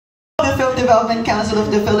Development Council of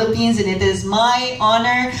the Philippines, and it is my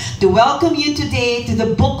honor to welcome you today to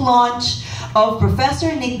the book launch of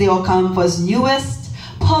Professor Nick Deocampo's newest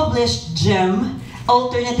published gem,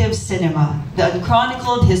 Alternative Cinema, the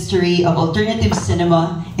Unchronicled History of Alternative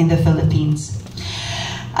Cinema in the Philippines.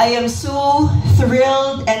 I am so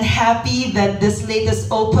thrilled and happy that this latest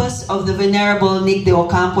opus of the Venerable Nick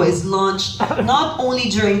Deocampo is launched not only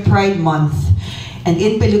during Pride Month and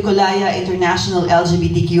in Peliculaya International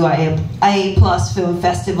LGBTQIA+ Film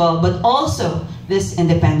Festival, but also this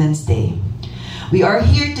Independence Day. We are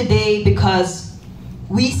here today because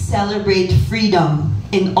we celebrate freedom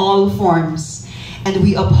in all forms, and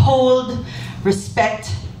we uphold,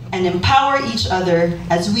 respect, and empower each other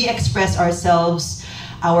as we express ourselves,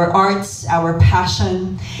 our arts, our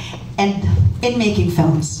passion, and in making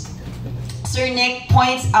films. Sir Nick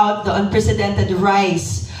points out the unprecedented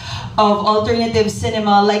rise of alternative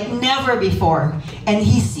cinema like never before, and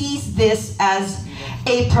he sees this as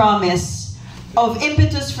a promise of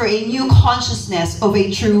impetus for a new consciousness of a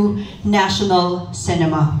true national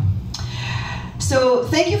cinema. So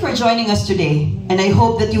thank you for joining us today, and I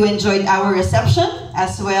hope that you enjoyed our reception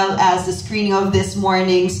as well as the screening of this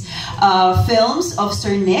morning's films of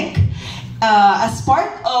Sir Nick. As part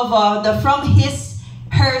of the From His,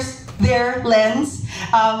 Hers, Their lens,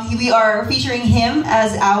 we are featuring him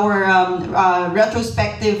as our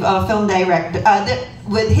retrospective film director,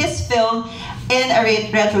 with his film in a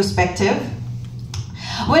retrospective.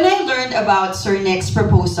 When I learned about Sir Nick's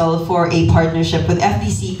proposal for a partnership with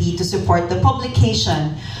FDCP to support the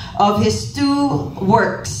publication of his two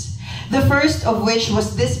works, the first of which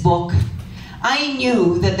was this book, I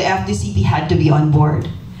knew that the FDCP had to be on board.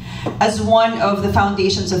 As one of the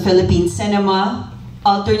foundations of Philippine cinema,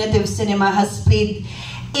 alternative cinema has played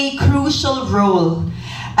a crucial role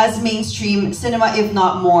as mainstream cinema, if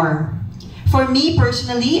not more. For me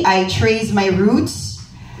personally, I trace my roots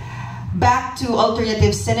back to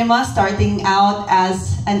alternative cinema, starting out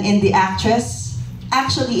as an indie actress.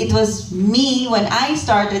 Actually, it was me, when I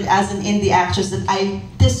started as an indie actress, that I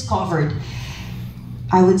discovered,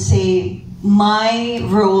 I would say, my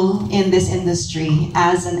role in this industry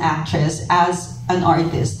as an actress, as an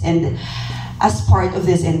artist, and as part of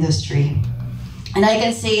this industry. And I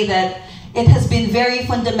can say that it has been very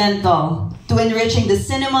fundamental to enriching the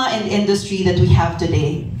cinema and industry that we have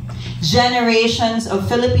today. Generations of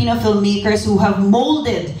Filipino filmmakers who have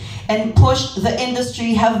molded and pushed the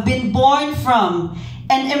industry have been born from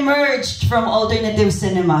and emerged from alternative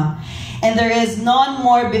cinema. And there is none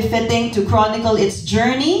more befitting to chronicle its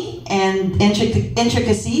journey and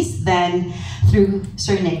intricacies than through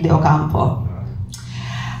Sir Nick Deocampo.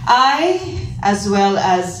 I, as well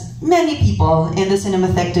as many people in the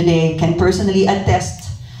Cinematheque today, can personally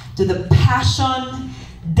attest to the passion,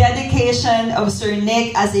 dedication of Sir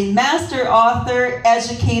Nick as a master author,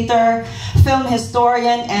 educator, film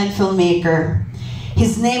historian, and filmmaker.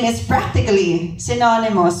 His name is practically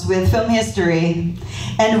synonymous with film history,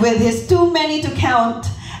 and with his too many to count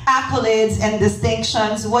accolades and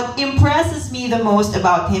distinctions, what impresses me the most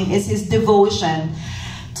about him is his devotion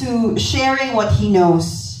to sharing what he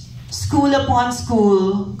knows. School upon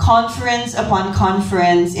school, conference upon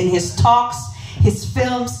conference, in his talks, his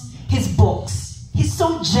films, his books. He's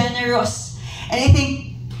so generous. And I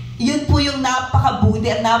think yun po yung napakabuti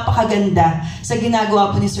at napakaganda sa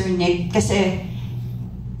ginagawa po ni Sir Nick, kasi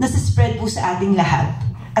nasa-spread po sa ating lahat.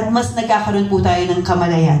 At mas nagkakaroon po tayo ng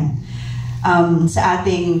kamalayan sa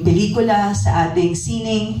ating pelikula, sa ating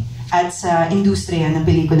sining, at sa industriya ng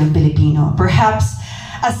pelikulang Pilipino. Perhaps,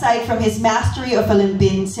 aside from his mastery of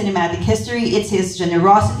Philippine cinematic history, it's his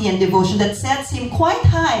generosity and devotion that sets him quite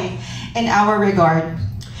high in our regard.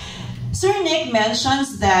 Sir Nick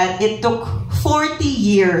mentions that it took 40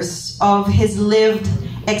 years of his lived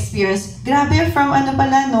experience. Grabe, from ano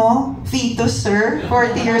pala, no? Fetus, sir,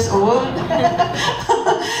 40 years old.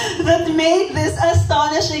 That made this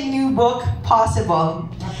astonishing new book possible.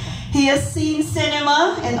 He has seen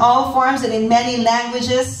cinema in all forms and in many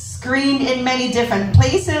languages, screened in many different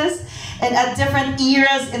places, and at different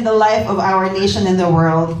eras in the life of our nation and the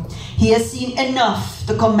world. He has seen enough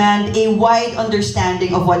to command a wide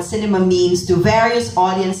understanding of what cinema means to various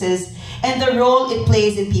audiences and the role it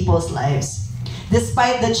plays in people's lives.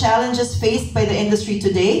 Despite the challenges faced by the industry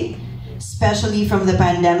today, especially from the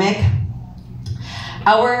pandemic,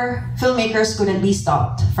 our filmmakers couldn't be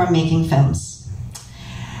stopped from making films.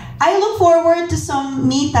 I look forward to some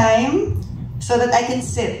me time so that I can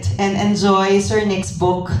sit and enjoy Sir Nick's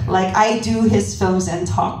book like I do his films and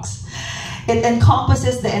talks. It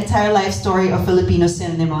encompasses the entire life story of Filipino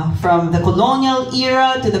cinema, from the colonial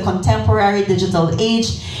era to the contemporary digital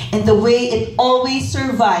age, and the way it always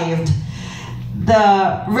survived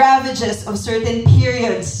the ravages of certain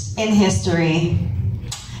periods in history.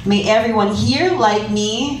 May everyone here, like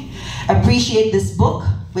me, appreciate this book,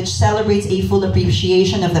 which celebrates a full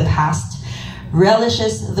appreciation of the past,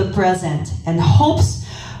 relishes the present, and hopes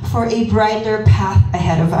for a brighter path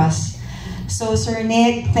ahead of us. So, Sir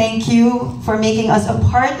Nick, thank you for making us a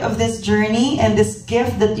part of this journey and this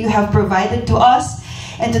gift that you have provided to us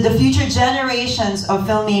and to the future generations of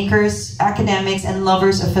filmmakers, academics, and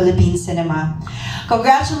lovers of Philippine cinema.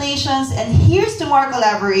 Congratulations, and here's to more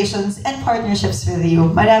collaborations and partnerships with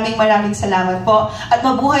you. Maraming salamat po, at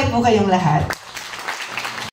mabuhay po kayong lahat.